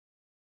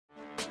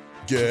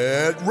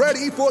Get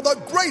ready for the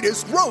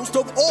greatest roast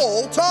of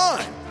all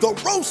time, the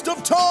Roast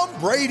of Tom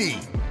Brady,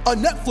 a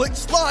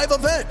Netflix live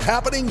event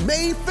happening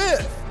May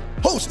 5th.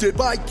 Hosted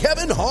by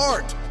Kevin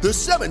Hart, the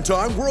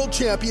 7-time world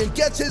champion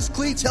gets his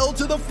cleats held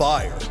to the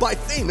fire by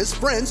famous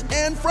friends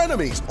and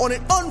frenemies on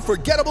an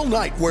unforgettable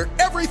night where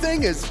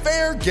everything is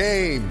fair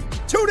game.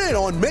 Tune in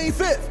on May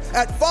 5th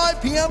at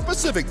 5 p.m.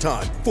 Pacific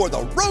time for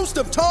the Roast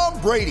of Tom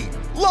Brady,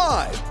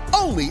 live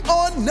only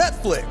on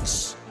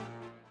Netflix.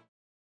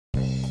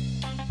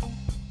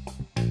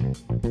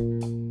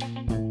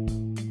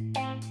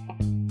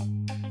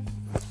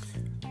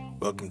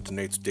 Welcome to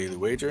Nate's Daily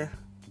Wager.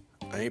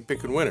 I ain't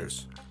picking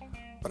winners,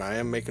 but I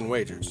am making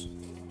wagers.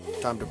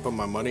 Time to put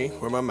my money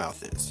where my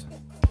mouth is.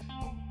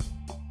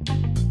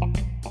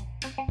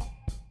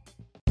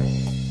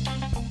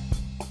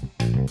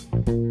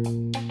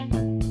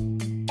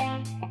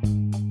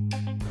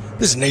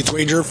 This is Nate's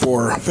Wager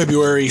for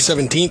February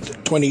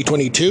 17th,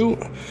 2022.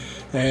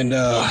 And,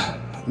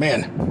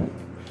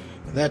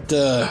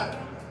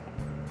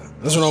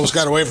 this one almost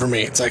got away from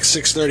me. It's like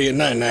 6:30 at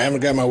night and I haven't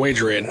got my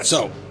wager in.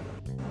 So,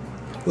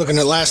 looking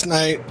at last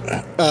night,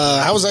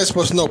 how was I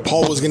supposed to know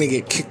Paul was going to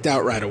get kicked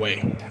out right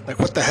away? Like,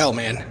 what the hell,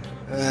 man?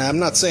 I'm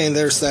not saying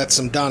there's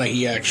some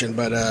Donaghy action,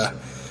 but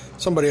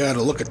somebody ought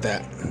to look at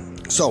that.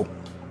 So,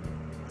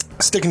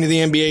 sticking to the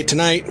NBA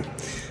tonight,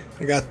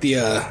 I got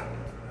the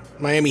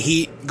Miami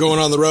Heat going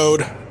on the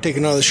road,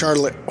 taking on the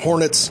Charlotte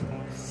Hornets.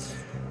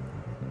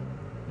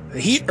 The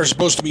Heat are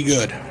supposed to be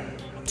good.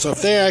 So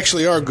if they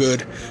actually are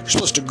good, you're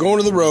supposed to go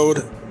into the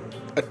road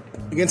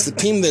against a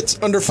team that's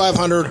under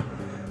 500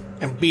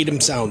 and beat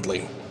them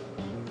soundly.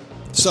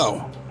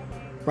 So,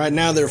 right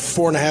now they're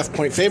 4.5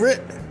 point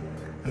favorite,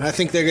 and I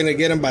think they're going to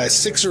get them by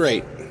 6 or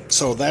 8.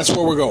 So that's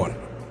where we're going.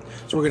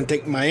 So we're going to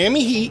take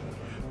Miami Heat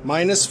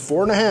minus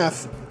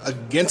 4.5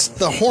 against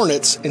the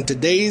Hornets in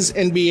today's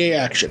NBA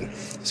action.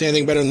 See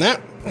anything better than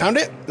that? Pound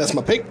it. That's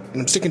my pick,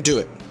 and I'm sticking to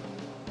it.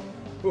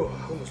 Oh,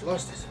 I almost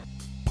lost it.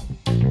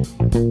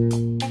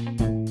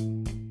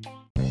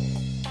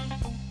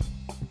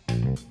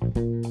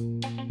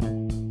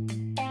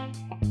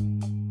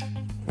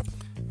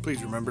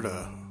 Please remember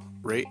to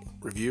rate,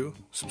 review,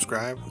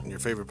 subscribe in your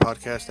favorite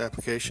podcast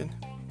application.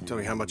 Tell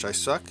me how much I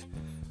suck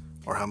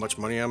or how much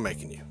money I'm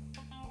making you.